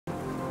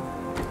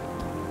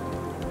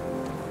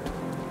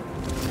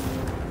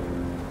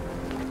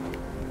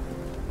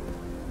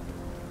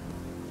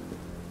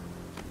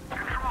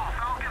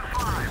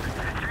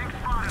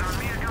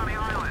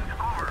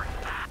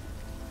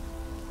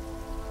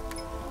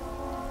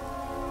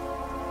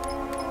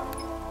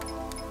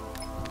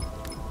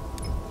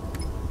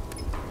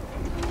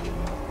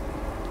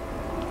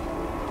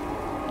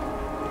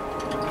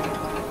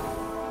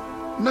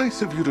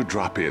Nice of you to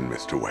drop in,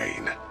 Mr.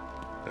 Wayne.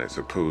 I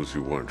suppose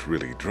you weren't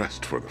really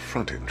dressed for the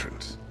front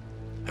entrance.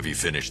 Have you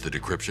finished the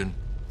decryption?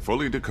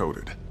 Fully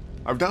decoded.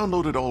 I've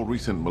downloaded all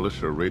recent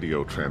militia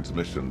radio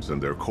transmissions and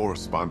their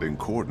corresponding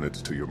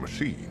coordinates to your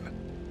machine.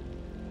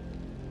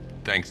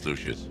 Thanks,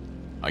 Lucius.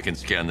 I can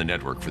scan the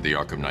network for the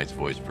Arkham Knight's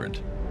voice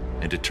print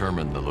and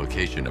determine the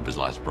location of his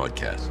last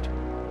broadcast.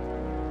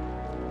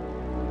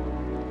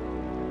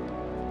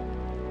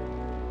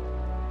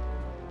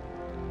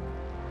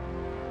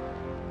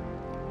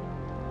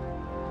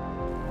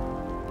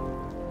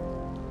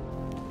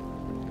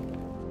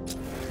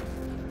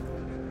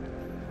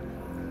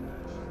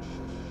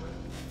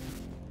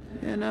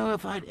 You know,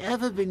 if I'd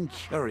ever been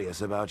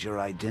curious about your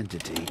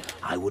identity,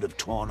 I would have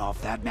torn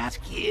off that mask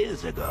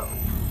years ago.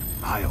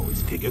 I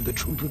always figured the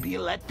truth would be a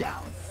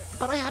letdown.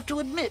 But I have to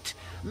admit,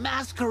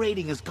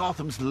 masquerading as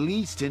Gotham's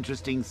least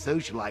interesting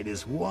socialite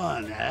is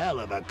one hell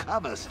of a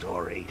cover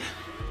story.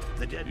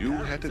 You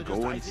had to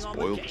go and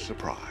spoil the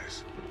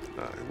surprise.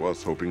 I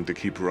was hoping to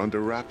keep her under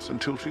wraps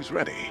until she's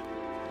ready.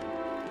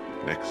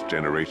 Next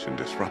generation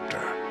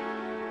disruptor.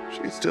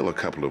 She's still a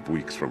couple of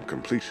weeks from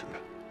completion,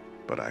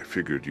 but I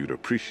figured you'd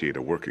appreciate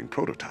a working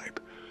prototype.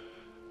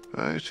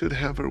 I should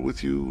have her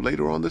with you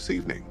later on this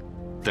evening.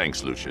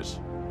 Thanks, Lucius.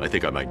 I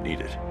think I might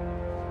need it.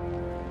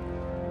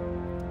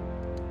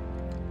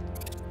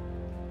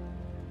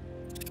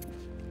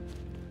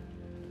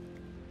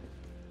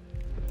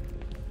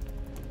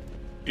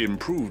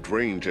 Improved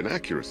range and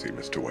accuracy,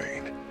 Mr.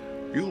 Wayne.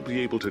 You'll be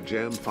able to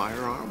jam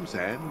firearms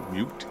and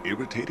mute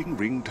irritating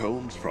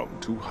ringtones from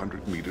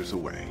 200 meters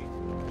away.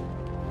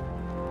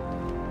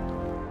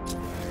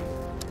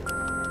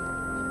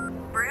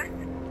 Bruce?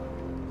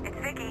 It's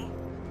Vicky.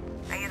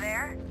 Are you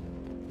there?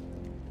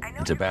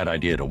 It's a bad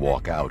idea to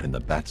walk out in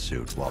the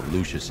batsuit while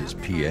Lucius's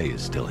PA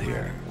is still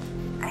here.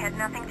 I had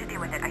nothing to do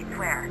with it, I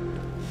swear.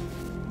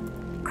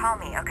 Call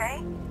me,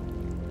 okay?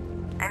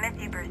 I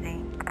miss you,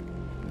 Brucey.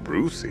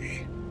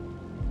 Brucey?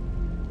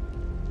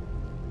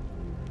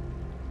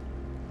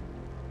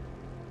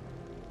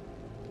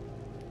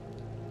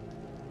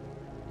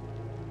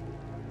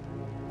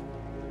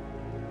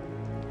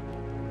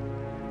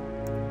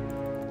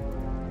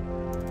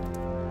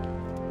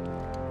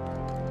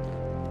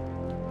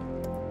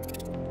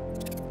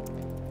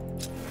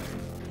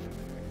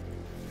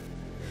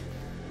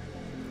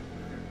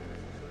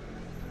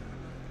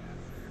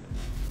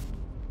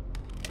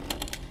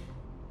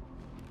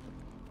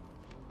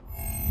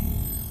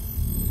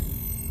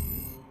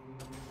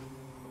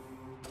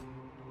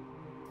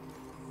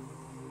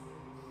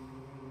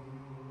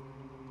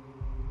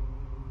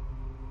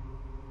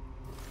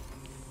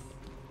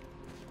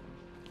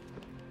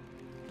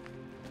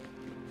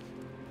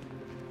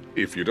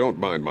 If you don't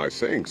mind my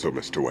saying so,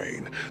 Mr.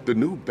 Wayne, the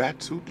new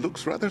batsuit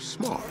looks rather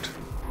smart.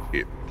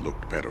 It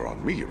looked better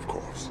on me, of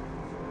course.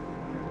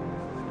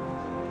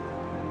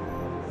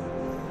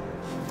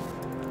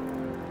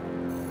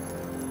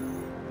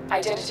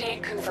 Identity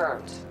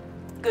confirmed.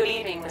 Good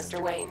evening,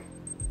 Mr. Wayne.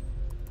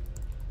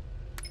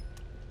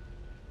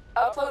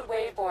 Upload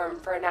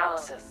waveform for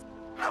analysis.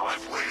 Now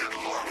I've waited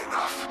long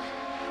enough.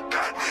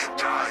 Batman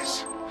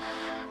dies.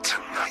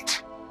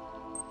 Tonight.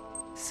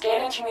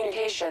 Scanning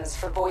communications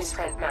for voice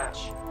print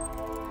match.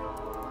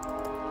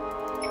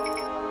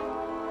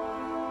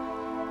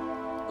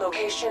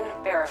 Location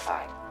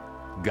verified.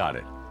 Got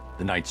it.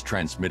 The Knight's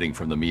transmitting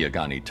from the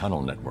Miyagani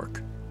tunnel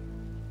network.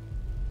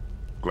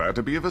 Glad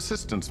to be of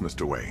assistance,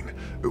 Mr. Wayne.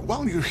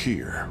 While you're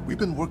here, we've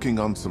been working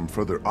on some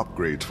further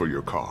upgrades for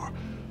your car.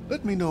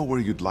 Let me know where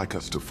you'd like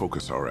us to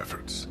focus our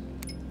efforts.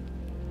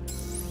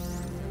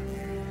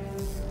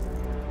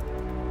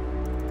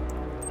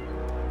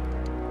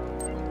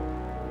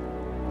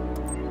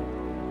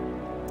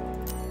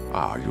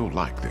 Ah, you'll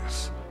like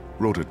this.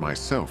 Wrote it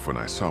myself when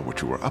I saw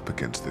what you were up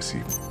against this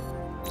evening.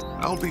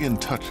 I'll be in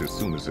touch as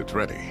soon as it's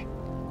ready.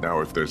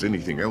 Now, if there's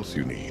anything else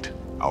you need,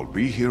 I'll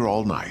be here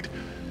all night.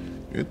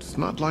 It's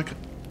not like...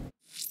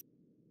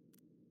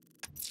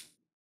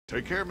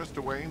 Take care, Mr.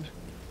 Wayne.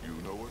 You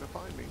know where to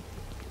find me.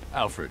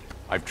 Alfred,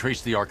 I've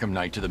traced the Arkham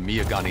Knight to the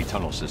Miyagani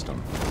tunnel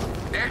system.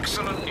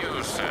 Excellent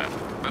news, sir.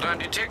 But I'm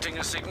detecting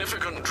a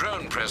significant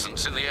drone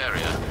presence in the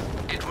area.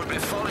 It would be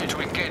folly to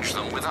engage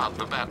them without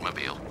the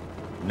Batmobile.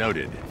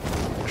 Noted.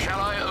 Shall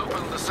I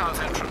open the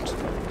south entrance?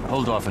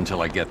 Hold off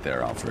until I get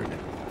there, Alfred.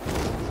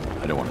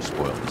 I don't want to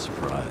spoil the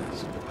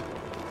surprise.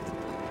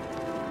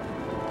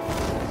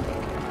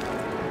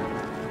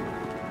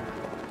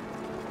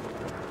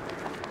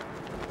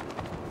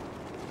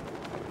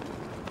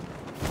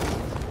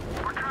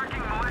 We're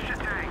tracking militia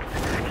tanks.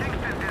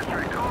 Kingston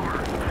District, over.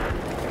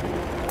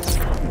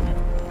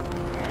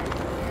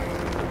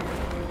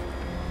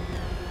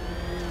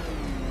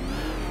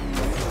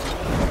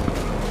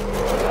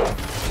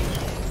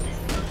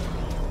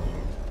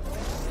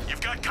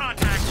 You've got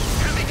contact.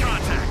 Heavy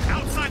contact.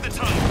 Outside the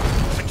tunnel.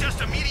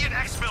 Suggest immediate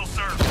exfil,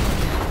 sir.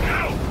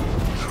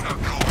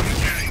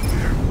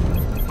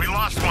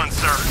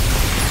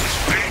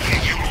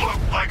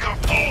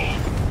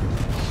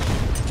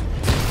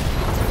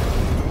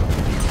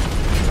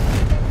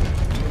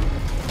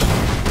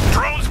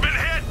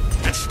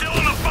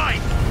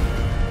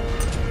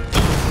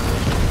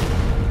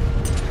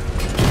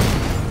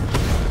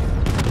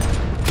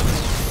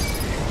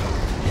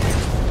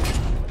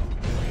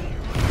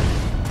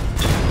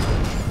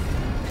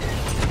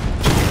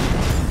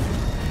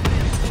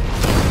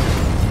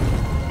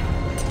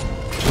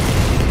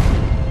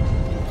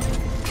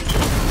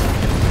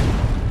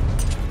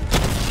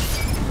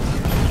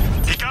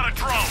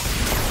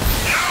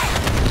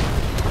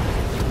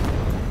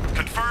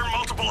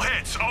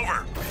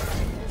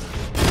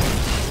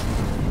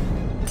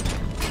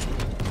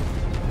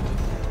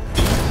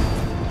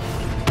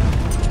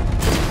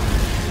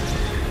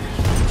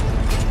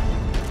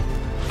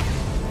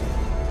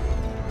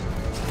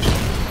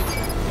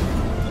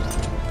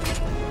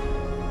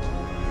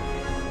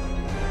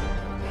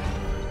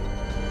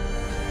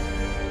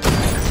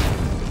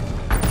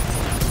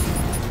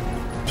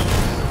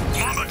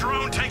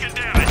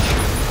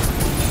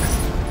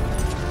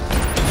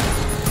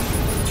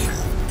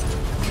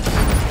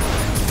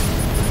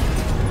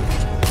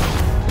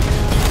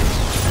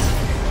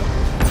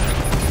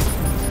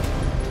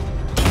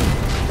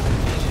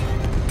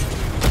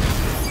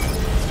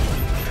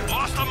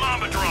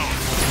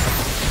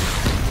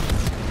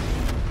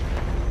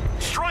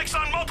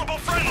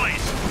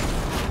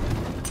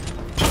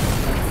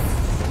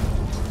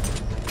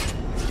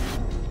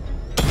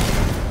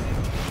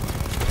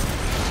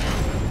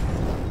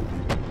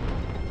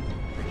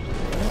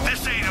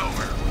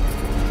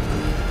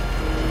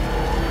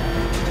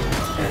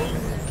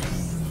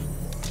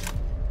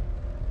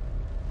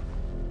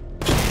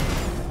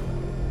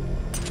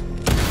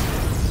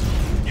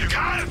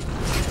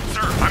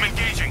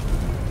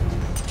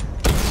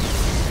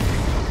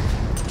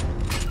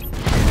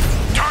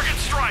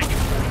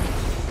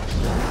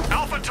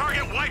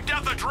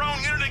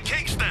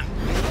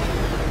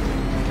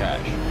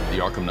 The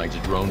Arkham Knight's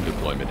drone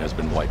deployment has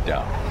been wiped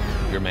out.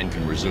 Your men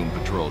can resume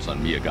patrols on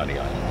Miyagani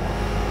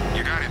Island.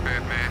 You got it,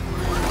 Batman.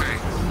 Hey,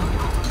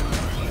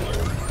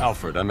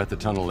 Alfred, I'm at the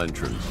tunnel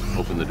entrance.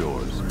 Open the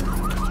doors.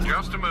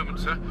 Just a moment,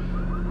 sir.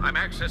 I'm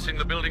accessing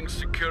the building's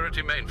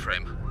security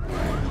mainframe.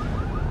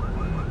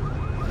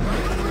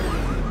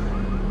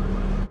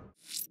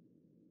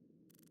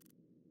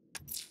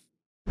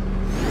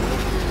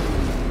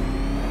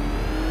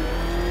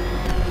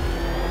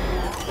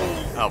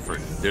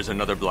 Alfred, there's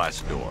another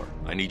blast door.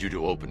 I need you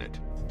to open it.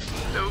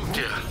 Oh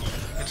dear.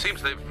 It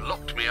seems they've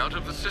locked me out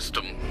of the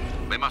system.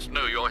 They must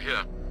know you're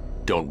here.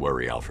 Don't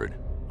worry, Alfred.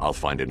 I'll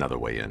find another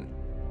way in.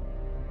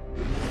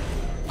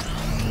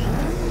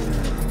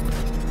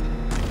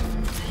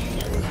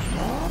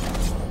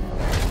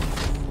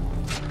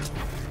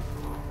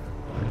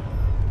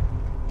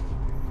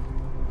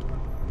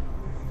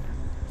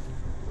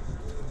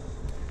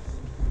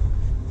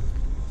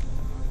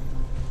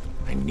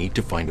 I need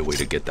to find a way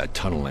to get that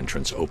tunnel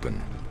entrance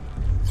open.